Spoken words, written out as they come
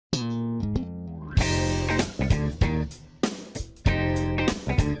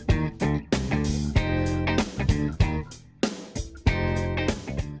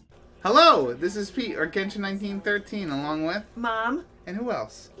Hello, this is Pete, or Kenshin1913, along with... Mom. And who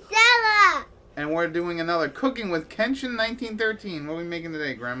else? Stella! And we're doing another Cooking with Kenshin1913. What are we making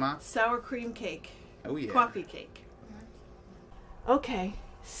today, Grandma? Sour cream cake. Oh, yeah. Coffee cake. Okay,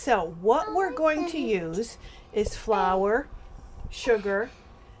 so what we're going to use is flour, sugar,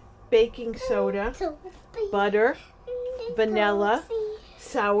 baking soda, butter, vanilla,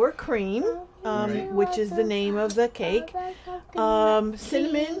 sour cream, which is the name of the cake,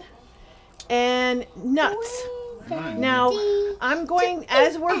 cinnamon, and nuts. Now, I'm going,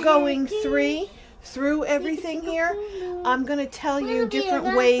 as we're going through everything here, I'm going to tell you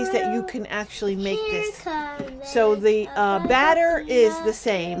different ways that you can actually make this. So the batter is the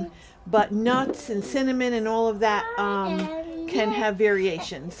same, but nuts and cinnamon and all of that can have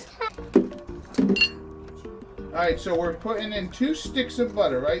variations. Alright, so we're putting in 2 sticks of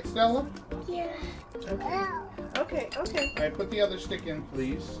butter, right, Stella? Yeah. Okay. Alright, put the other stick in,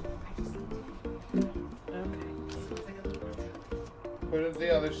 please. Put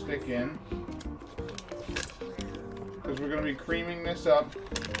the other stick in. Because we're going to be creaming this up.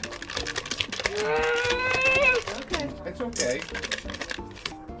 Okay. It's okay.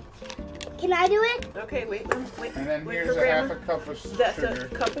 Can I do it? Okay, wait. And then wait here's for a half Grandma. a cup of That's sugar.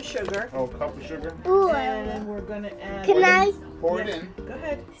 a cup of sugar. Oh, cup of sugar? Ooh. And then we're going to add... Can I? Pour it in. Go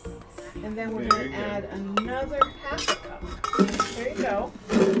ahead. And then we're Very going to add good. another half a cup. There you go.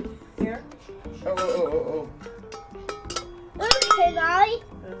 Here. Oh. Can I?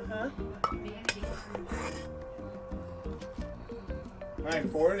 Uh-huh.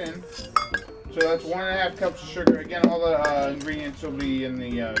 Alright, pour it in. So that's 1.5 cups of sugar. Again, all the ingredients will be in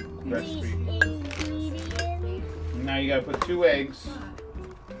the recipe. Now you gotta put 2 eggs.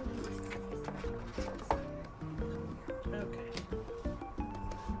 Okay.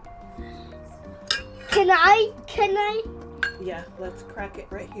 Can I? Yeah, let's crack it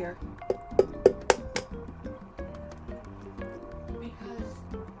right here.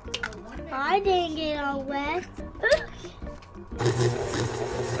 I didn't get all wet.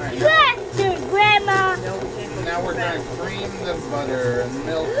 Alright, Faster, Grandma! No, we can't go now too we're fast. gonna cream the butter and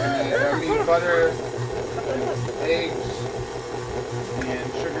milk and butter, eggs,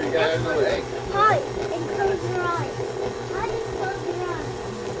 and sugar. You gotta add another egg. Hi, and close your eyes. How do you close your eyes?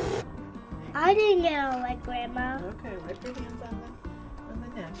 I didn't get all wet, Grandma. Okay, wipe your hands on the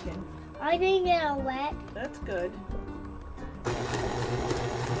napkin. I didn't get all wet. That's good.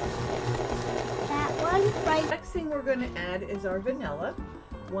 That one, right? Next thing we're going to add is our vanilla.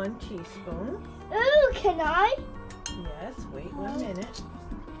 1 teaspoon. Ooh, can I? Yes, wait 1 minute.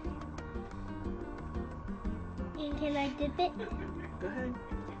 And can I dip it? Go ahead.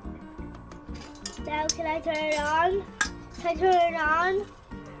 Now can I turn it on? Can I turn it on?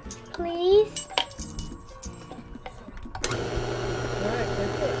 Please? Alright,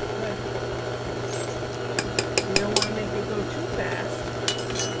 that's it. Good. You don't want to make it go too fast.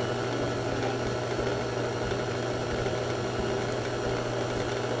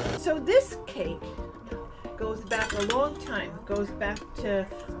 So this cake goes back a long time. It goes back to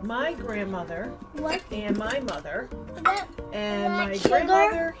my grandmother What? and my mother. That And my sugar?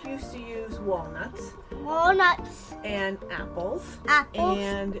 grandmother used to use walnuts walnuts. and apples. Apples.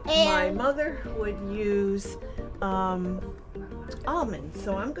 And my mother would use almonds.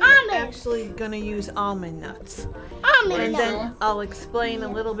 So I'm actually going to use almond nuts. Almond And nuts. then I'll explain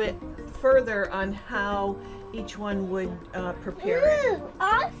a little bit further on how each one would prepare it. Ooh,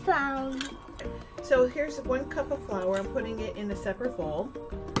 I found. So here's 1 cup of flour. I'm putting it in a separate bowl.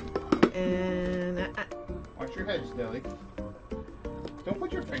 And Watch your head, Stilly. Don't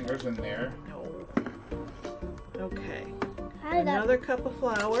put your fingers in there. no. Okay. How did that? Another cup of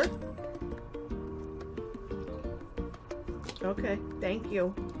flour. Okay, thank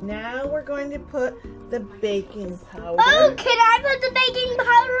you. Now we're going to put the baking powder. Oh, can I put the baking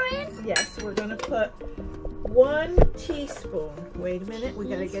powder in? Yes, we're going to put 1 teaspoon. Wait a minute, we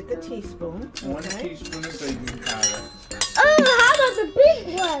got to get the teaspoon. 1 teaspoon of baking powder. Oh, how about the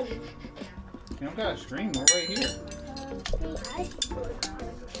big one? You don't gotta scream, we're right here.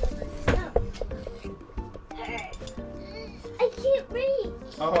 I can't reach.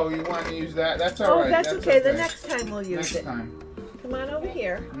 Oh, you want to use that? That's Oh, alright. that's okay. The next time we'll use Next it. time. Come on over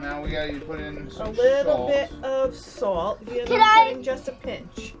here. Now we gotta put in some A little salt. bit of salt. You Can know, I- put in just a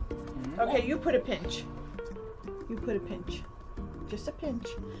pinch. Okay, you put a pinch. You put a pinch. Just a pinch.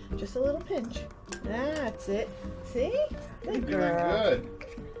 Just a little pinch. That's it. See? You're Good doing girl. good.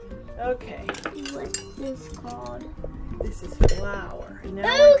 Okay. What's this called? This is flour. Now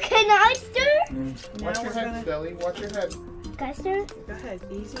Oh, can I stir? Now Watch your we're head, gonna- Stilly. Watch your head. Can I stir? Go ahead.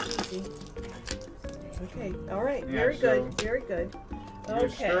 Easy, easy. Okay. All right. Yeah, Very so- good. Very good. We're going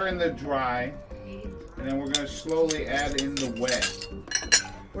to stir in the dry, and then we're going to slowly add in the wet.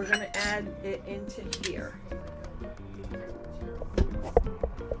 We're going to add it into here.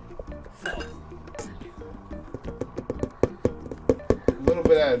 So. A little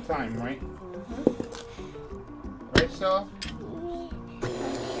bit at a time, right? Right, Stella?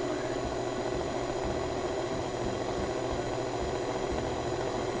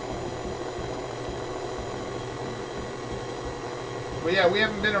 But yeah, we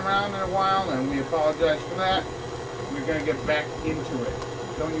haven't been around in a while, and we apologize for that. We're going to get back into it.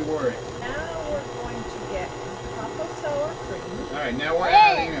 Don't you worry. Now we're going to get a cup of sour cream. Alright, now we're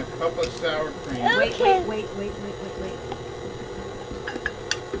adding a cup of sour cream. Wait.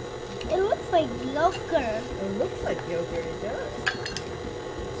 It looks like yogurt. It looks like yogurt, it does.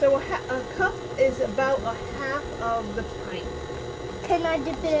 So a cup is about a half of the pint. Can I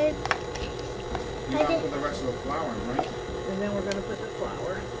dip it in? You want to put the rest of the flour in, right? And then we're going to put the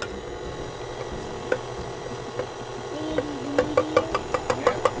flour.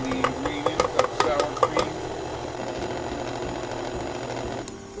 Yeah, the ingredients of sour cream.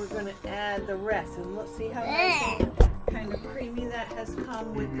 We're going to add the rest. And let's see how nice and kind of creamy that has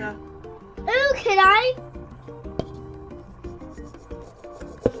come with the... Oh, can I?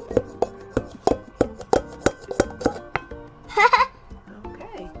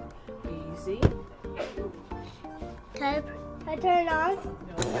 Okay. Easy. Can I turn it on? No,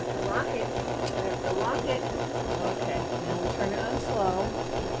 we have to lock it. Okay. Now we turn it on slow.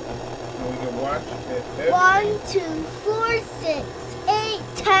 And we can watch it. 1, 2, 4, 6, 8,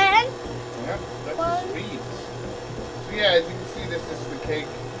 10. Yep, that's the speeds. So yeah, as you can see, this is the cake.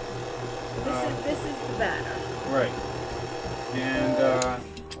 This is the batter. Right.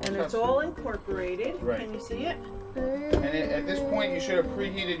 And it's all incorporated. Right. Can you see it? And at this point, you should have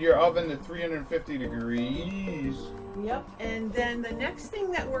preheated your oven to 350 degrees. Yep. And then the next thing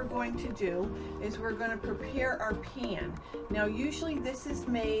that we're going to do is we're going to prepare our pan. Now, usually this is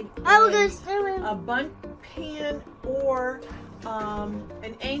made in a bundt pan or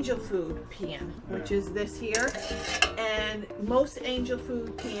an angel food pan, which is this here. And most angel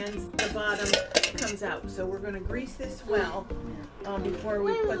food pans, the bottom comes out. So we're going to grease this well before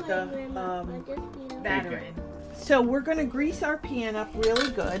we put the batter in. So we're going to grease our pan up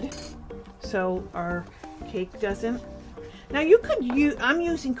really good so our cake doesn't. Now you could use, I'm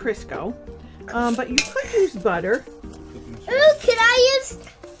using Crisco, but you could use butter. Ooh, can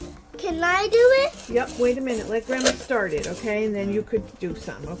I do it? Yep, wait a minute, let Grandma start it, okay? And then you could do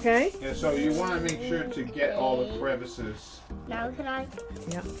some, okay? Yeah, so you want to make sure to get all the crevices. Now can I?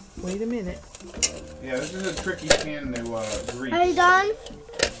 Yep, wait a minute. Yeah, this is a tricky pan to grease. Are you done?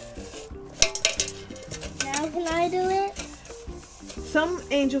 Now can I do it? Some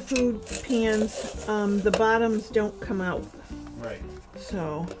angel food pans, the bottoms don't come out. Right.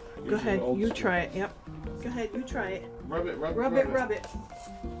 So, go ahead, you try it, yep. Go ahead, you try it. Rub it.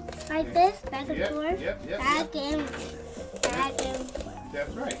 Like this, back and forth. Yep. Back and forth.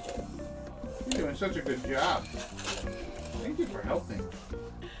 That's right. You're doing such a good job. Thank you for helping.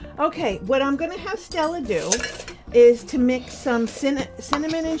 Okay, what I'm going to have Stella do is to mix some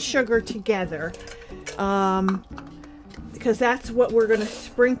cinnamon and sugar together. Because that's what we're going to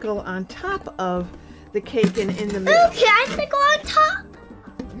sprinkle on top of the cake and in the middle. Ooh, can I sprinkle on top?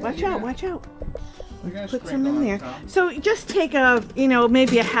 Watch out, watch out. Put some sprinkle in there. top. So just take a,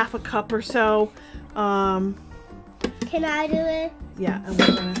 maybe a half a cup or so. Can I do it? Yeah, and we're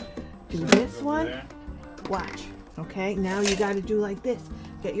going to do this one. Watch. Okay, now you got to do like this.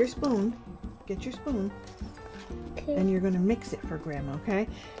 Get your spoon. Get your spoon. Okay. And you're going to mix it for Grandma, okay?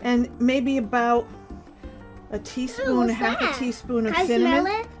 And maybe about a teaspoon, half a teaspoon of cinnamon.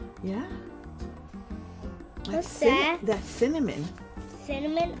 Smell it? Yeah. What's that? That's cinnamon.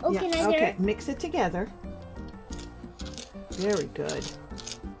 Cinnamon? Oh, Yeah, can I okay, mix it together. Very good.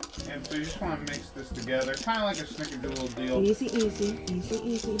 And so you just want to mix this together, kind of like a snickerdoodle deal. Easy mixing.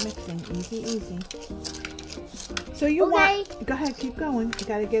 Easy. So you want, go ahead, keep going. You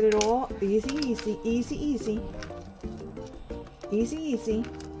got to get it all easy.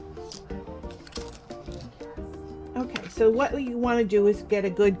 Okay, so what you want to do is get a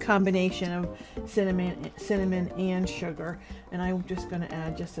good combination of cinnamon and sugar. And I'm just going to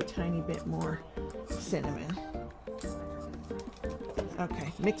add just a tiny bit more cinnamon.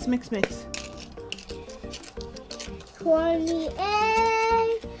 Okay, mix.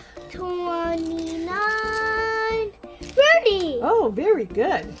 28, 29, 30. Oh, very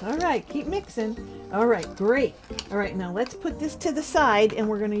good. All right, keep mixing. All right, great. All right, now let's put this to the side and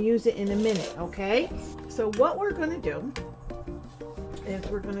we're going to use it in a minute, okay? So what we're going to do is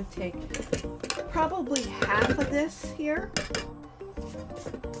we're going to take probably half of this here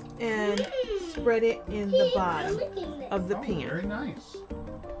and spread it in the bottom of the pan. Very nice.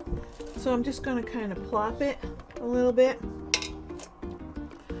 So I'm just going to kind of plop it a little bit.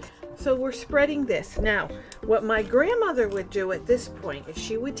 So we're spreading this. Now, what my grandmother would do at this point is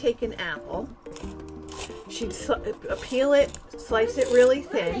she would take an apple, she'd peel it, slice it really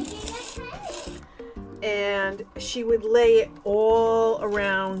thin, and she would lay it all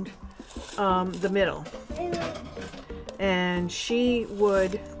around the middle. And she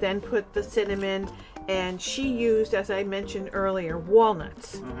would then put the cinnamon, and she used, as I mentioned earlier,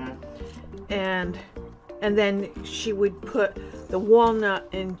 walnuts. And then she would put the walnut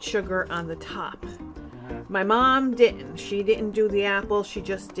and sugar on the top. My mom didn't. She didn't do the apple. She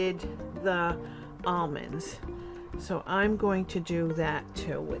just did the almonds. So I'm going to do that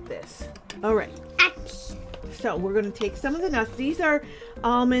too with this. All right. So we're going to take some of the nuts. These are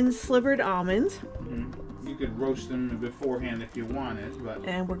almonds, slivered almonds. You could roast them beforehand if you wanted, but.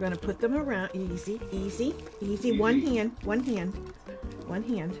 And we're going to put them around. Easy, easy, easy. One hand, one hand, one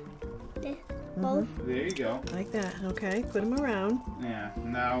hand. Both. There you go. Like that. Okay. Put them around. Yeah.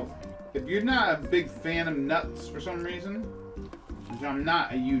 Now, if you're not a big fan of nuts for some reason, which I'm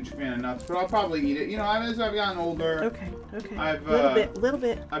not a huge fan of nuts, but I'll probably eat it. You know, as I've gotten older, Okay. I've little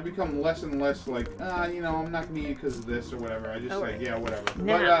bit. I've become less and less like, you know, I'm not gonna eat it because of this or whatever. I just like, yeah, whatever.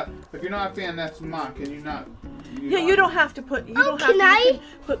 Now, but if you're not a fan, that's mock, and you're not. You don't have to put. You don't have to. You can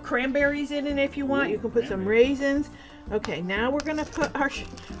put cranberries in it if you want. You can put some raisins. Okay, now we're gonna put our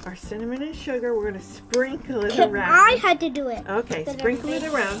cinnamon and sugar. We're gonna sprinkle it around. I had to do it. Okay, sprinkle it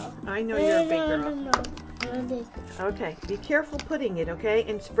around. I know you're a big girl. No. Okay, be careful putting it, okay?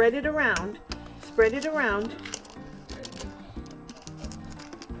 And spread it around. Spread it around.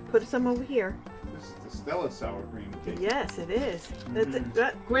 Put some over here. This is the Stella sour cream cake. Yes, it is.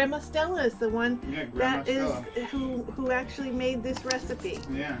 Grandma Stella is the one Grandma that is Stella. who actually made this recipe.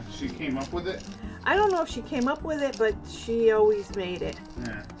 Yeah, she came up with it. I don't know if she came up with it, but she always made it.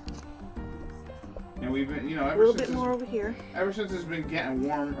 Yeah. And we've been, you know, A little bit more over here. Ever since it's been getting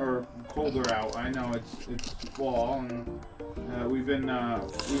warm or colder out, I know it's fall, and we've been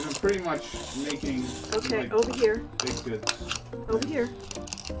pretty much making. Okay, like, over here. Baked goods. Over here.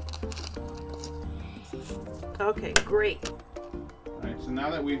 Okay, great. Alright, so now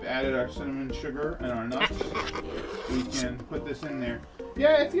that we've added our cinnamon sugar and our nuts, we can put this in there.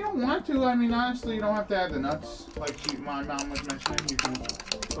 Yeah, if you don't want to, I mean, honestly, you don't have to add the nuts. Like my mom was mentioning, you can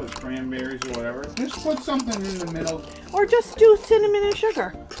put cranberries or whatever. Just put something in the middle. Or just do cinnamon and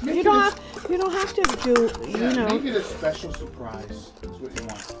sugar. You don't have to do, you know. Make it a special surprise. That's what you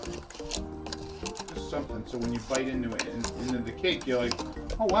want. Just something, so when you bite into it, into the cake, you're like,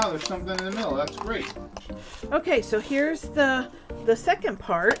 oh wow, there's something in the middle. That's great. Okay, so here's the second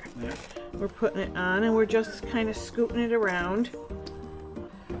part. Yeah. We're putting it on, and we're just kind of scooting it around.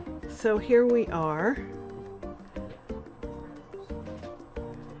 So here we are.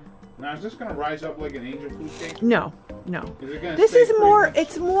 Now is this gonna rise up like an angel food cake? No. Is it gonna This stay is pretty more. much-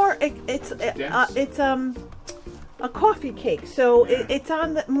 It's a coffee cake. So Yeah. it's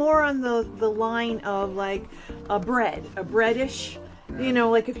on more on the line of like a breadish. Yeah. You know,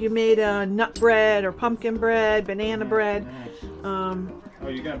 like if you made a nut bread or pumpkin bread, banana bread. Oh,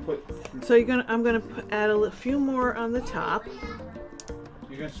 you're gonna put. So I'm gonna add a few more on the top.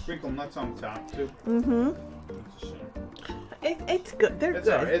 You're gonna sprinkle nuts on top too. Mm-hmm. That's a shame. It's good. They're It's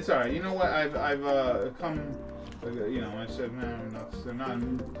good. alright. It's alright. You know what? I've come. You know, I said, man, nuts. They're not.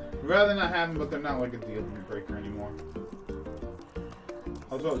 I'd rather not have them, but they're not like a deal breaker anymore.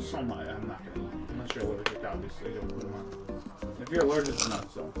 Although some I'm not gonna eat. Unless you're allergic, obviously, don't put them on. If you're allergic to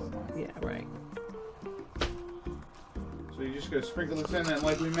nuts, don't put them on. Yeah, right. So you're just gonna sprinkle this in, and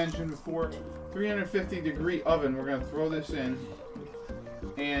like we mentioned before, 350-degree oven. We're gonna throw this in,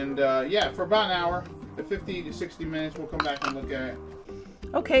 and yeah, for about an hour, 50 to 60 minutes. We'll come back and look at it.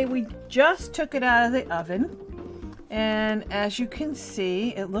 Okay, we just took it out of the oven, and as you can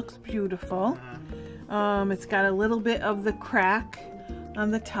see, it looks beautiful. It's got a little bit of the crack on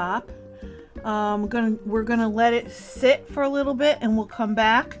the top. We're gonna let it sit for a little bit, and we'll come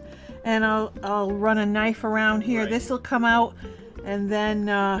back, and I'll run a knife around here. Right. This will come out, and then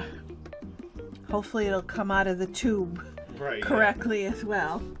hopefully it'll come out of the tube correctly as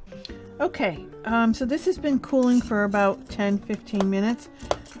well. Okay, so this has been cooling for about 10-15 minutes.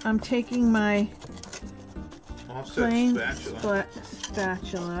 I'm taking my plain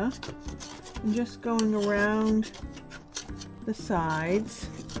spatula and just going around the sides.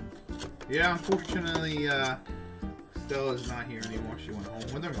 Yeah, unfortunately, Stella's not here anymore. She went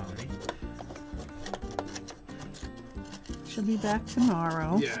home with her mommy. She'll be back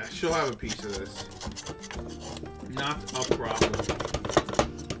tomorrow. Yeah, she'll have a piece of this. Not a problem.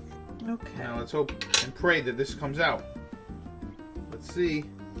 Okay. Now let's hope and pray that this comes out. Let's see.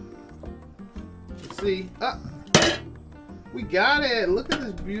 Let's see. Ah! We got it! Look at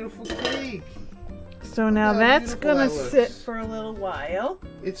this beautiful cake. So now that's gonna sit for a little while.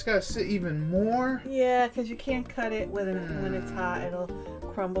 It's gotta sit even more? Yeah, because you can't cut it when it's hot. It'll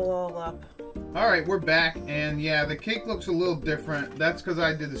crumble all up. Alright, we're back, and yeah, the cake looks a little different. That's because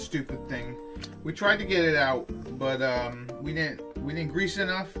I did the stupid thing. We tried to get it out, but we didn't grease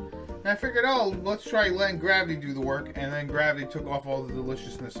enough. And I figured, oh, let's try letting gravity do the work, and then gravity took off all the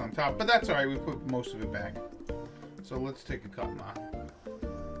deliciousness on top. But that's alright, we put most of it back. So let's take a cut now.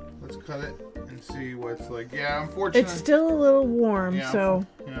 Let's cut it and see what it's like. Yeah, unfortunately, it's still a little warm, yeah, so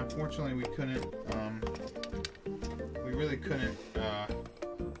yeah, unfortunately we couldn't. We really couldn't. I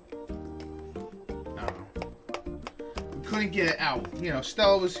don't know. We couldn't get it out. You know,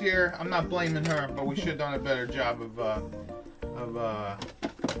 Stella was here. I'm not blaming her, but we should have done a better job of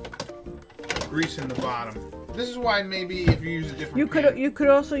greasing the bottom. This is why maybe if you use a different pan, you could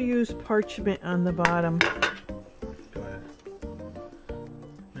also use parchment on the bottom.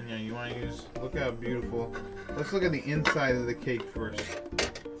 Look how beautiful. Let's look at the inside of the cake first.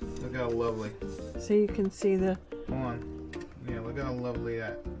 Look how lovely. So you can see the... Hold on. Yeah, look how lovely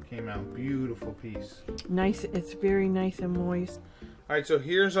that came out. Beautiful piece. Nice. It's very nice and moist. Alright, so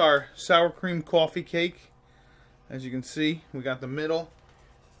here's our sour cream coffee cake. As you can see, we got the middle.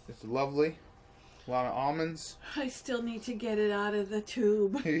 It's lovely. A lot of almonds. I still need to get it out of the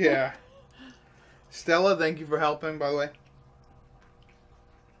tube. Yeah. Stella, thank you for helping, by the way.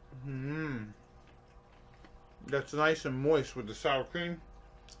 That's nice and moist with the sour cream.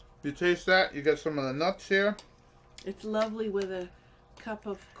 You taste that, you got some of the nuts here. It's lovely with a cup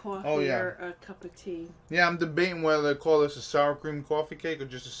of coffee or a cup of tea. Yeah, I'm debating whether to call this a sour cream coffee cake or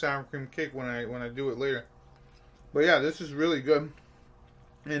just a sour cream cake when I do it later. But yeah, this is really good.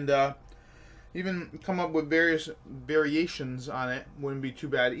 And even come up with various variations on it wouldn't be too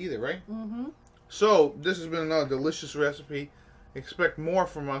bad either, right? Mm-hmm. So, this has been another delicious recipe. Expect more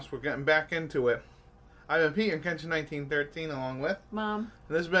from us. We're getting back into it. I've been Pete and Kenshin1913 along with Mom.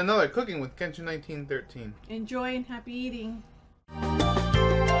 And this has been another Cooking with Kenshin1913. Enjoy and happy eating.